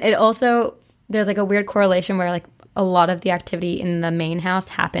 And it also, there's like a weird correlation where like a lot of the activity in the main house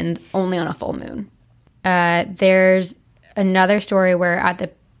happened only on a full moon. There's another story where at the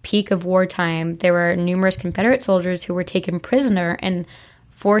peak of wartime, there were numerous Confederate soldiers who were taken prisoner and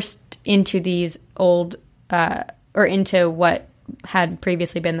forced into these old, or into what had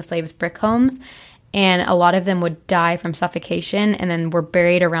previously been the slaves' brick homes. And a lot of them would die from suffocation and then were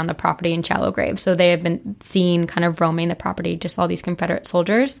buried around the property in shallow graves. So they have been seen kind of roaming the property, just all these Confederate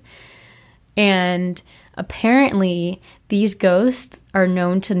soldiers. And apparently these ghosts are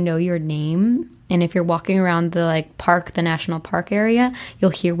known to know your name. And if you're walking around the like park, the national park area,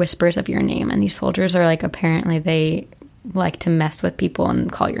 you'll hear whispers of your name. And these soldiers are like, apparently they like to mess with people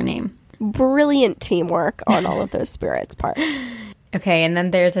and call your name. Brilliant teamwork on all of those spirits' parts. Okay, and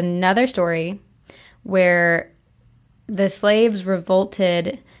then there's another story where the slaves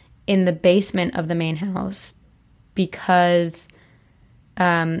revolted in the basement of the main house because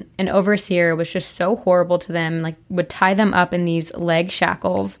an overseer was just so horrible to them, like would tie them up in these leg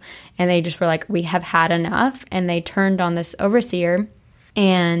shackles, and they just were like, we have had enough. And they turned on this overseer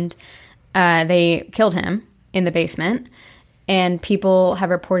and they killed him in the basement. And people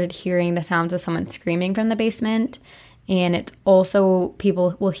have reported hearing the sounds of someone screaming from the basement. And it's also,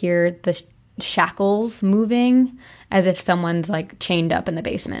 people will hear the shackles moving as if someone's like chained up in the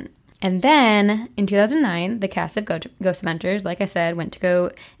basement. And then in 2009, the cast of Ghost Hunters, like I said, went to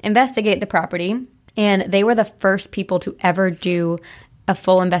go investigate the property. And they were the first people to ever do a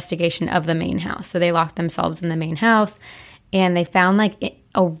full investigation of the main house. So they locked themselves in the main house and they found like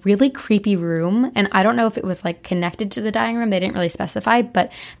a really creepy room. And I don't know if it was like connected to the dining room. They didn't really specify,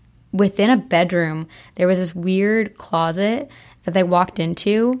 but within a bedroom, there was this weird closet that they walked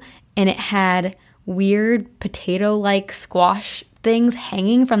into, and it had weird potato-like squash things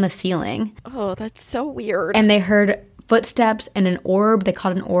hanging from the ceiling. Oh, that's so weird. And they heard footsteps and an orb. They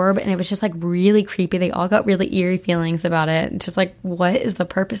caught an orb, and it was just like really creepy. They all got really eerie feelings about it. Just like, what is the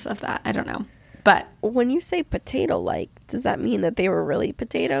purpose of that? I don't know. But when you say potato-like, does that mean that they were really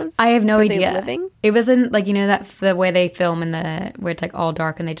potatoes? I have no were idea. They living? It wasn't like, you know, that the way they film in the where it's like all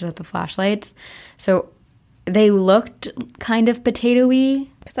dark and they just have the flashlights. So they looked kind of potato-y.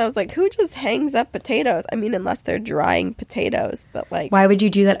 Because I was like, who just hangs up potatoes? I mean, unless they're drying potatoes, but like, why would you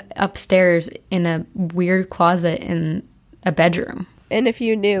do that upstairs in a weird closet in a bedroom? And if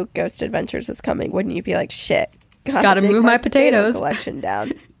you knew Ghost Adventures was coming, wouldn't you be like, shit, gotta move my potatoes collection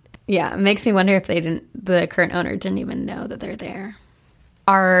down? Yeah, it makes me wonder if the current owner didn't even know that they're there.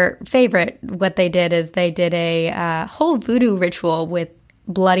 Our favorite, what they did is they did a whole voodoo ritual with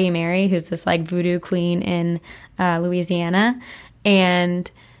Bloody Mary, who's this like voodoo queen in Louisiana.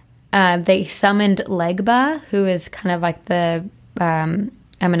 And they summoned Legba, who is kind of like the, I'm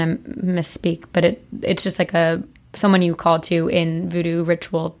going to misspeak, but it's just like someone you call to in voodoo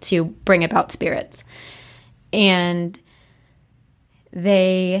ritual to bring about spirits. And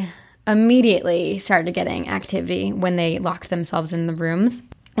they immediately started getting activity when they locked themselves in the rooms.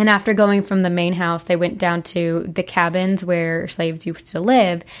 And after going from the main house, they went down to the cabins where slaves used to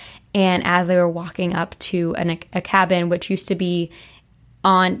live. And as they were walking up to a cabin, which used to be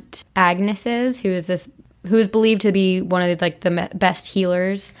Aunt Agnes's, who is believed to be one of the best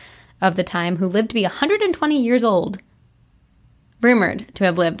healers of the time, who lived to be 120 years old. Rumored to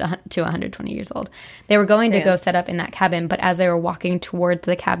have lived to 120 years old. They were going to go set up in that cabin, but as they were walking towards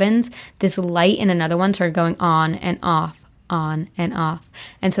the cabins, this light in another one started going on and off, on and off.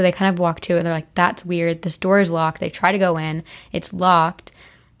 And so they kind of walked to it, and they're like, that's weird. This door is locked. They try to go in. It's locked.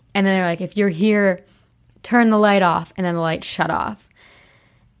 And then they're like, if you're here, turn the light off. And then the light shut off.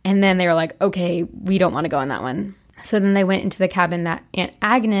 And then they were like, okay, we don't want to go in that one. So then they went into the cabin that Aunt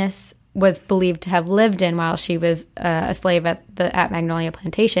Agnes was believed to have lived in while she was a slave at Magnolia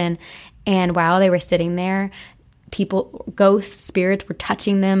Plantation. And while they were sitting there, ghost spirits were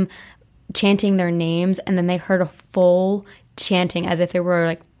touching them, chanting their names, and then they heard a full chanting as if there were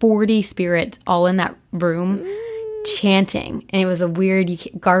like 40 spirits all in that room chanting. And it was a weird,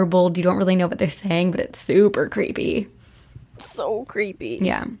 garbled, you don't really know what they're saying, but it's super creepy. So creepy.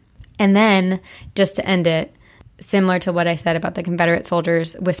 Yeah. And then, just to end it, similar to what I said about the Confederate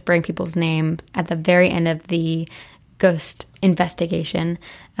soldiers whispering people's names, at the very end of the ghost investigation,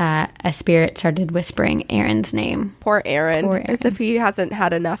 a spirit started whispering Aaron's name. Poor Aaron. Poor Aaron. As if he hasn't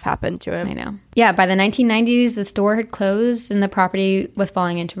had enough happen to him. I know. Yeah, by the 1990s, the store had closed and the property was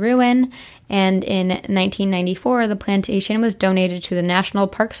falling into ruin. And in 1994, the plantation was donated to the National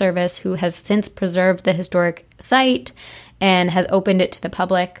Park Service, who has since preserved the historic site and has opened it to the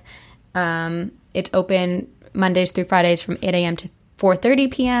public. It's open Mondays through Fridays from 8 a.m. to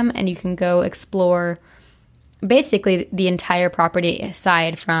 4:30 p.m. and you can go explore basically the entire property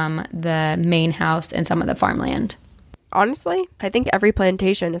aside from the main house and some of the farmland. Honestly, I think every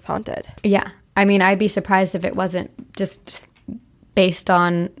plantation is haunted. Yeah. I mean, I'd be surprised if it wasn't, just based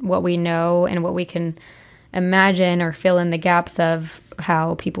on what we know and what we can imagine or fill in the gaps of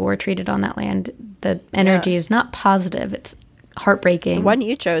how people were treated on that land. The energy is not positive. It's heartbreaking. The one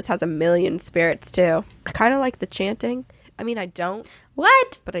you chose has a million spirits, too. I kind of like the chanting. I mean, I don't.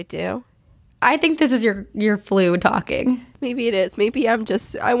 What? But I do. I think this is your flu talking. Maybe it is. Maybe I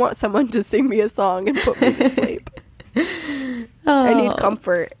want someone to sing me a song and put me to sleep. I need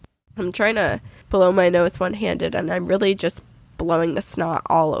comfort. I'm trying to blow my nose one-handed, and I'm really just blowing the snot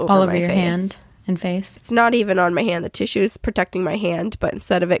all over my your face. Hand and face. It's not even on my hand. The tissue is protecting my hand, but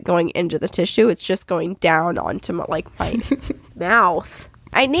instead of it going into the tissue, it's just going down onto my mouth.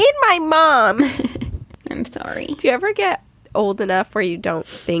 I need my mom. I'm sorry. Do you ever get old enough where you don't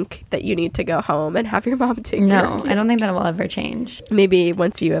think that you need to go home and have your mom take care of you? No, I don't think that will ever change. Maybe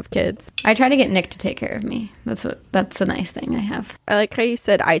once you have kids. I try to get Nick to take care of me. That's the nice thing I have. I like how you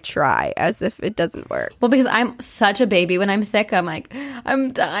said I try, as if it doesn't work. Well, because I'm such a baby when I'm sick, I'm like,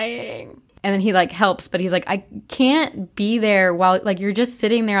 I'm dying. And then he like helps, but he's like, I can't be there while like you're just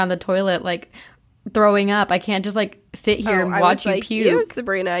sitting there on the toilet like throwing up. I can't just like sit here and watch you puke. You,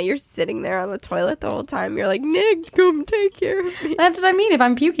 Sabrina, you're sitting there on the toilet the whole time. You're like, Nick, come take care of me. That's what I mean. If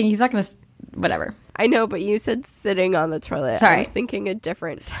I'm puking, he's not gonna. Whatever. I know, but you said sitting on the toilet. Sorry. I was thinking a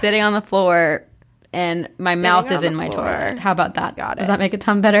different. Sitting on the floor, and my mouth is in my toilet. How about that? Got it. Does that make it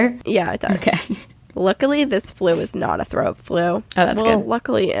sound better? Yeah, it does. Okay. Luckily, this flu is not a throat flu. Oh, that's good.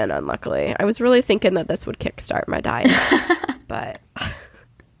 Luckily and unluckily. I was really thinking that this would kickstart my diet, but.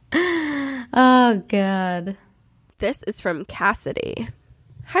 Oh, God. This is from Cassidy.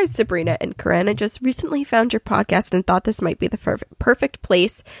 Hi, Sabrina and Corinne. I just recently found your podcast and thought this might be the perfect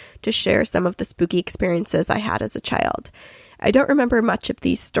place to share some of the spooky experiences I had as a child. I don't remember much of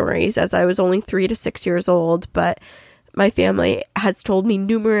these stories as I was only 3 to 6 years old, but my family has told me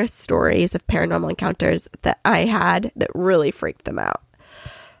numerous stories of paranormal encounters that I had that really freaked them out.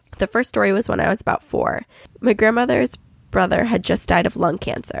 The first story was when I was about 4. My grandmother's brother had just died of lung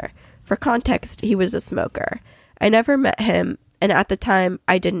cancer. For context, he was a smoker. I never met him, and at the time,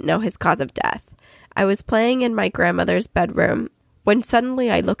 I didn't know his cause of death. I was playing in my grandmother's bedroom when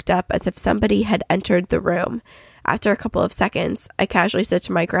suddenly I looked up as if somebody had entered the room. After a couple of seconds, I casually said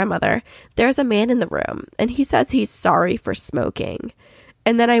to my grandmother, "There's a man in the room, and he says he's sorry for smoking."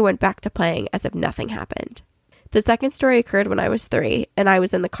 And then I went back to playing as if nothing happened. The second story occurred when I was 3, and I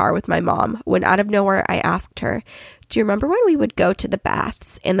was in the car with my mom, when out of nowhere I asked her, "Do you remember when we would go to the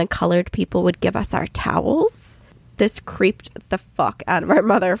baths and the colored people would give us our towels?" This creeped the fuck out of our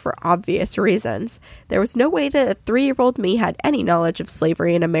mother for obvious reasons. There was no way that a 3-year-old me had any knowledge of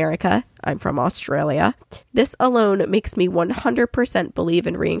slavery in America. I'm from Australia. This alone makes me 100% believe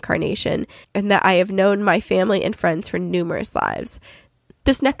in reincarnation and that I have known my family and friends for numerous lives.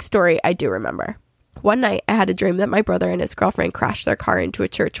 This next story I do remember. One night, I had a dream that my brother and his girlfriend crashed their car into a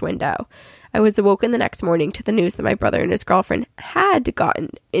church window. I was awoken the next morning to the news that my brother and his girlfriend had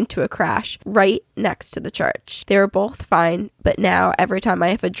gotten into a crash right next to the church. They were both fine, but now every time I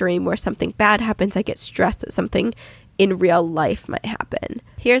have a dream where something bad happens, I get stressed that something in real life might happen.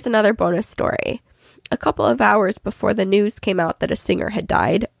 Here's another bonus story. A couple of hours before the news came out that a singer had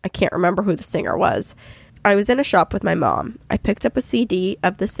died, I can't remember who the singer was, I was in a shop with my mom. I picked up a CD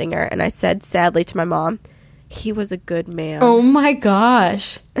of the singer and I said sadly to my mom, "He was a good man." Oh my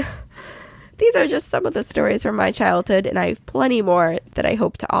gosh. These are just some of the stories from my childhood, and I have plenty more that I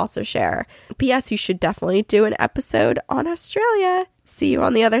hope to also share. P.S. You should definitely do an episode on Australia. See you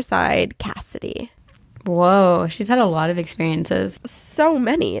on the other side, Cassidy. Whoa, she's had a lot of experiences. So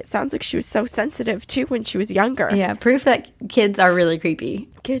many. It sounds like she was so sensitive, too, when she was younger. Yeah, proof that kids are really creepy.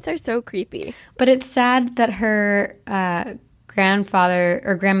 Kids are so creepy. But it's sad that her grandfather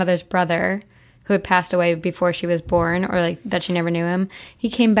or grandmother's brother, who had passed away before she was born, or like that she never knew him, he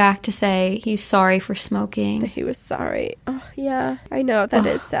came back to say he's sorry for smoking. He was sorry. Oh, yeah, I know. That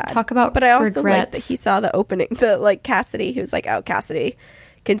is sad. Talk about But I also regrets. like that he saw the opening, Cassidy, he was like, "Oh, Cassidy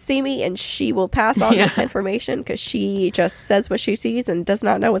can see me and she will pass on this information because she just says what she sees and does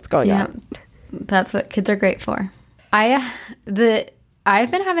not know what's going on." That's what kids are great for. I've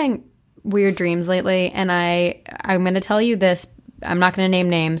been having weird dreams lately, and I'm going to tell you this. I'm not going to name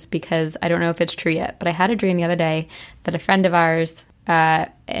names because I don't know if it's true yet, but I had a dream the other day that a friend of ours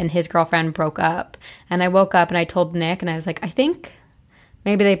and his girlfriend broke up. And I woke up and I told Nick, and I was like, I think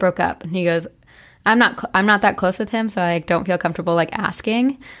maybe they broke up. And he goes, I'm not that close with him, so I don't feel comfortable like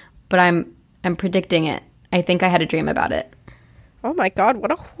asking, but I'm predicting it. I think I had a dream about it. Oh my God,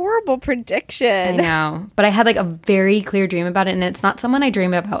 what a horrible prediction. I know, but I had like a very clear dream about it, and it's not someone I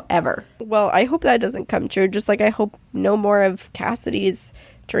dream about ever. Well, I hope that doesn't come true. Just like I hope no more of Cassidy's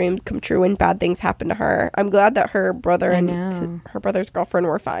dreams come true when bad things happen to her. I'm glad that her brother and her brother's girlfriend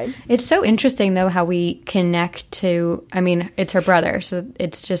were fine. It's so interesting, though, how we connect to, I mean, it's her brother, so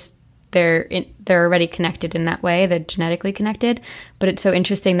it's just they're already connected in that way. They're genetically connected, but it's so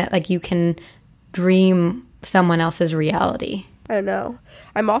interesting that like you can dream someone else's reality. I don't know.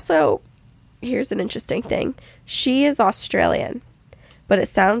 I'm also, here's an interesting thing. She is Australian, but it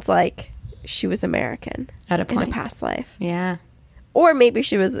sounds like she was American At a point. in a past life. Yeah. Or maybe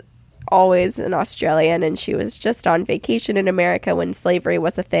she was always an Australian and she was just on vacation in America when slavery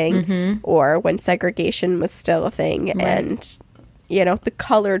was a thing, or when segregation was still a thing, right. And, you know, the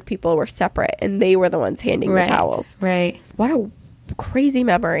colored people were separate and they were the ones handing the towels. Right. What a crazy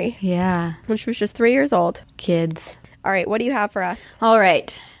memory. Yeah. When she was just 3 years old. Kids. All right, what do you have for us? All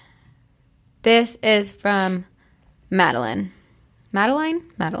right. This is from Madeline.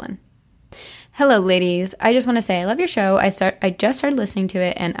 Madeline. Hello, ladies. I just want to say I love your show. I just started listening to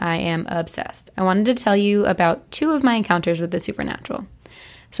it, and I am obsessed. I wanted to tell you about 2 of my encounters with the supernatural.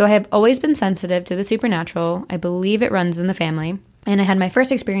 So I have always been sensitive to the supernatural. I believe it runs in the family. And I had my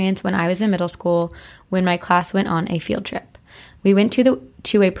first experience when I was in middle school when my class went on a field trip. We went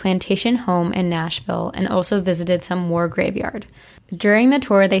to a plantation home in Nashville and also visited some war graveyard. During the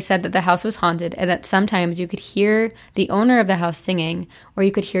tour, they said that the house was haunted and that sometimes you could hear the owner of the house singing, or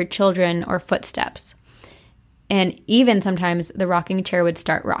you could hear children or footsteps. And even sometimes the rocking chair would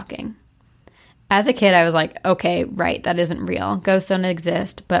start rocking. As a kid, I was like, okay, right, that isn't real. Ghosts don't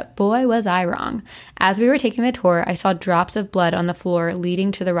exist. But boy, was I wrong. As we were taking the tour, I saw drops of blood on the floor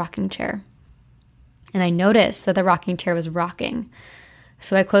leading to the rocking chair. And I noticed that the rocking chair was rocking.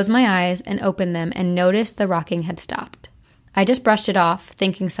 So I closed my eyes and opened them and noticed the rocking had stopped. I just brushed it off,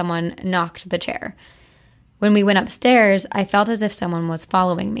 thinking someone knocked the chair. When we went upstairs, I felt as if someone was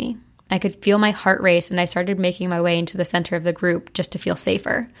following me. I could feel my heart race, and I started making my way into the center of the group just to feel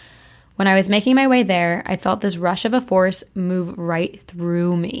safer. When I was making my way there, I felt this rush of a force move right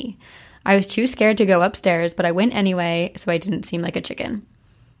through me. I was too scared to go upstairs, but I went anyway, so I didn't seem like a chicken.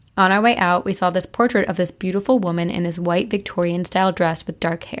 On our way out, we saw this portrait of this beautiful woman in this white Victorian-style dress with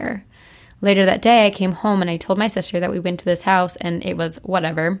dark hair. Later that day, I came home and I told my sister that we went to this house and it was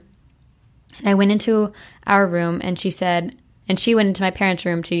whatever. And I went into our room and she went into my parents'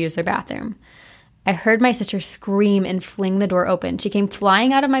 room to use their bathroom. I heard my sister scream and fling the door open. She came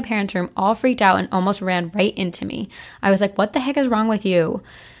flying out of my parents' room, all freaked out, and almost ran right into me. I was like, what the heck is wrong with you?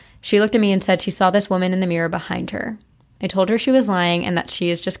 She looked at me and said she saw this woman in the mirror behind her. I told her she was lying and that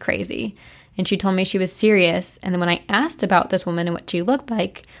she is just crazy. And she told me she was serious. And then when I asked about this woman and what she looked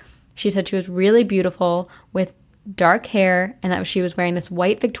like, she said she was really beautiful with dark hair and that she was wearing this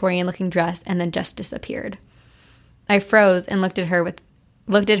white Victorian-looking dress and then just disappeared. I froze and looked at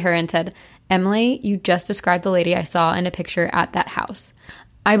her and said, Emily, you just described the lady I saw in a picture at that house.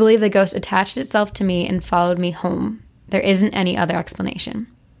 I believe the ghost attached itself to me and followed me home. There isn't any other explanation.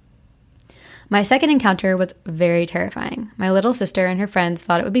 My second encounter was very terrifying. My little sister and her friends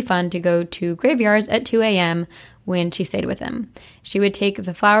thought it would be fun to go to graveyards at 2 a.m. when she stayed with him. She would take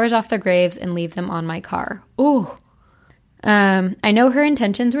the flowers off their graves and leave them on my car. Ooh. I know her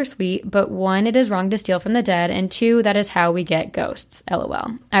intentions were sweet, but 1, it is wrong to steal from the dead, and 2, that is how we get ghosts,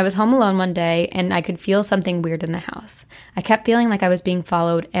 LOL. I was home alone one day, and I could feel something weird in the house. I kept feeling like I was being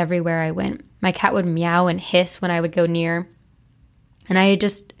followed everywhere I went. My cat would meow and hiss when I would go near, and I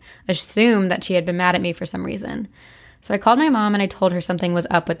just assumed that she had been mad at me for some reason. So I called my mom and I told her something was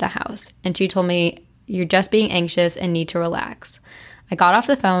up with the house. And she told me, you're just being anxious and need to relax. I got off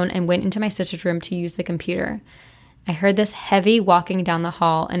the phone and went into my sister's room to use the computer. I heard this heavy walking down the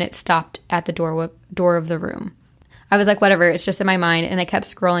hall and it stopped at the door of the room. I was like, whatever, it's just in my mind, and I kept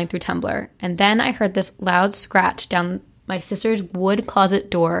scrolling through Tumblr. And then I heard this loud scratch down my sister's wood closet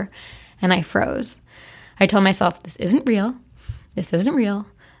door and I froze. I told myself, this isn't real. This isn't real.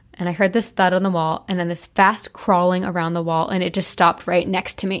 And I heard this thud on the wall and then this fast crawling around the wall, and it just stopped right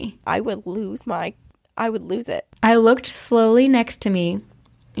next to me. I would lose it. I looked slowly next to me,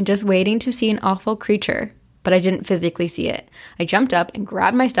 just waiting to see an awful creature. but I didn't physically see it. I jumped up and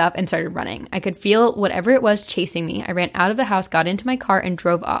grabbed my stuff and started running. I could feel whatever it was chasing me. I ran out of the house, got into my car, and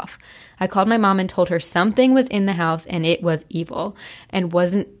drove off. I called my mom and told her something was in the house and it was evil and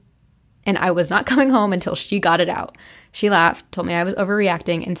I was not coming home until she got it out. She laughed, told me I was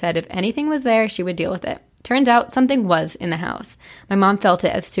overreacting, and said if anything was there, she would deal with it. Turns out something was in the house. My mom felt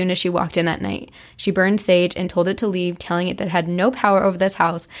it as soon as she walked in that night. She burned sage and told it to leave, telling it that it had no power over this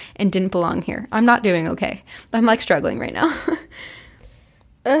house and didn't belong here. I'm not doing okay. I'm like struggling right now.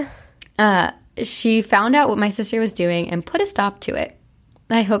 She found out what my sister was doing and put a stop to it.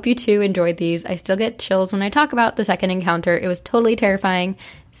 I hope you too enjoyed these. I still get chills when I talk about the second encounter. It was totally terrifying.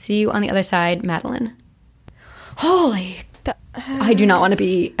 See you on the other side, Madeline. Holy... I do not want to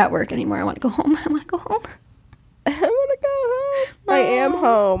be at work anymore. I want to go home. I want to go home. I am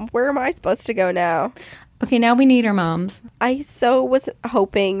home. Where am I supposed to go now? Okay, now we need our moms. I so was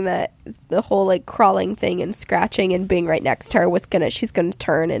hoping that the whole like crawling thing and scratching and being right next to her she's gonna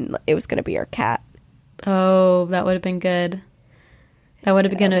turn and it was gonna be her cat. Oh, that would have been good. That would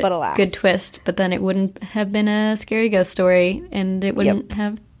have been a alas. Good twist, but then it wouldn't have been a scary ghost story and it wouldn't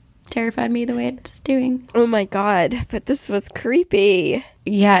have terrified me the way it's doing. Oh my god, but this was creepy.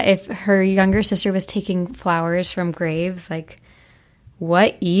 Yeah, if her younger sister was taking flowers from graves, like,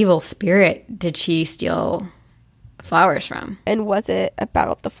 what evil spirit did she steal flowers from? And was it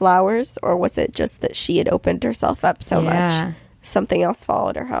about the flowers, or was it just that she had opened herself up so much? Something else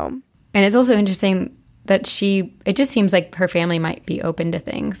followed her home. And it's also interesting that it just seems like her family might be open to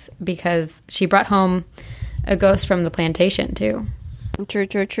things, because she brought home a ghost from the plantation, too. True.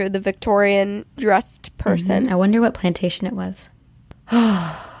 The Victorian dressed person. I wonder what plantation it was.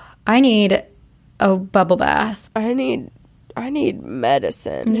 I need a bubble bath. I need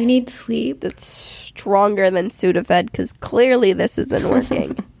medicine. You need sleep. That's stronger than Sudafed, because clearly this isn't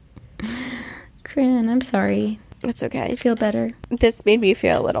working. Corinne, I'm sorry. It's okay. I feel better. This made me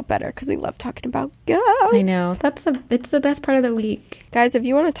feel a little better because we love talking about ghosts. I know. It's the best part of the week. Guys, if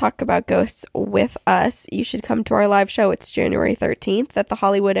you want to talk about ghosts with us, you should come to our live show. It's January 13th at the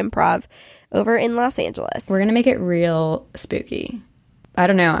Hollywood Improv over in Los Angeles. We're going to make it real spooky. I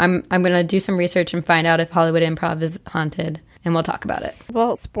don't know. I'm going to do some research and find out if Hollywood Improv is haunted, and we'll talk about it.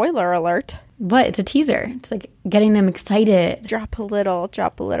 Well, spoiler alert. What? It's a teaser. It's like getting them excited. Drop a little.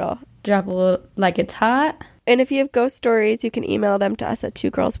 Drop a little like it's hot. And if you have ghost stories, you can email them to us at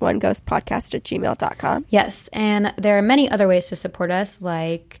twogirlsOneghostpodcast@gmail.com. Yes, and there are many other ways to support us,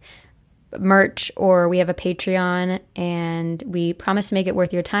 like merch, or we have a Patreon, and we promise to make it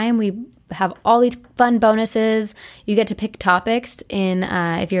worth your time. We have all these fun bonuses. You get to pick topics in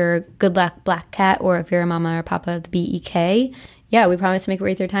if you're a Good Luck Black Cat, or if you're a Mama or Papa of the BEK. Yeah, we promise to make it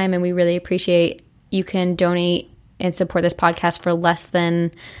worth your time, and we really appreciate you can donate and support this podcast for less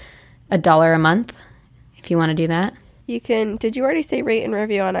than $1 a month. If you want to do that. You can. Did you already say rate and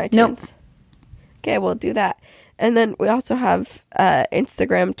review on iTunes? Nope. Okay, we'll do that. And then we also have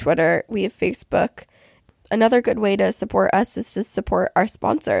Instagram, Twitter. We have Facebook. Another good way to support us is to support our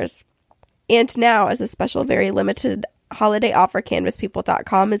sponsors. And now, as a special, very limited holiday offer,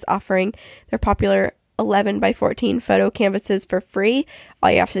 CanvasPeople.com is offering their popular 11 by 14 photo canvases for free.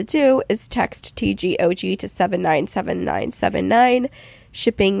 All you have to do is text TGOG to 797979.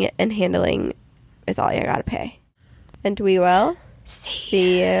 Shipping and handling is all you gotta pay. And we will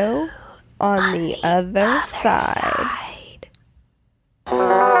see you on the other side.